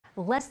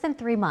Less than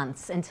 3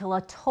 months until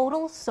a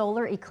total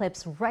solar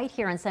eclipse right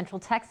here in central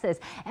Texas.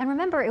 And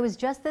remember, it was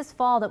just this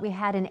fall that we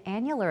had an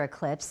annular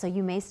eclipse, so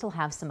you may still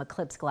have some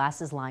eclipse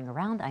glasses lying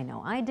around. I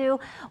know I do.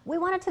 We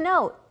wanted to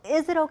know,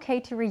 is it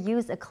okay to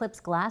reuse eclipse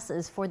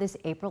glasses for this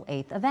April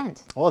 8th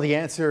event? Well, the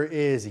answer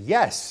is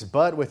yes,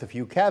 but with a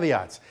few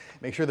caveats.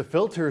 Make sure the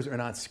filters are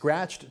not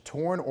scratched,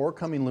 torn, or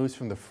coming loose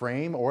from the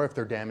frame, or if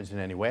they're damaged in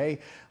any way.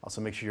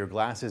 Also, make sure your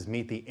glasses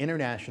meet the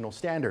international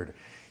standard.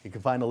 You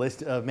can find a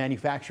list of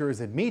manufacturers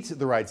that meet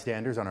the right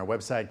standards on our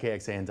website,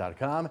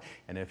 kxan.com.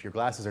 And if your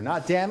glasses are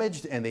not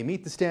damaged and they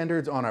meet the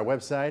standards on our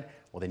website,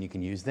 well, then you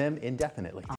can use them indefinitely.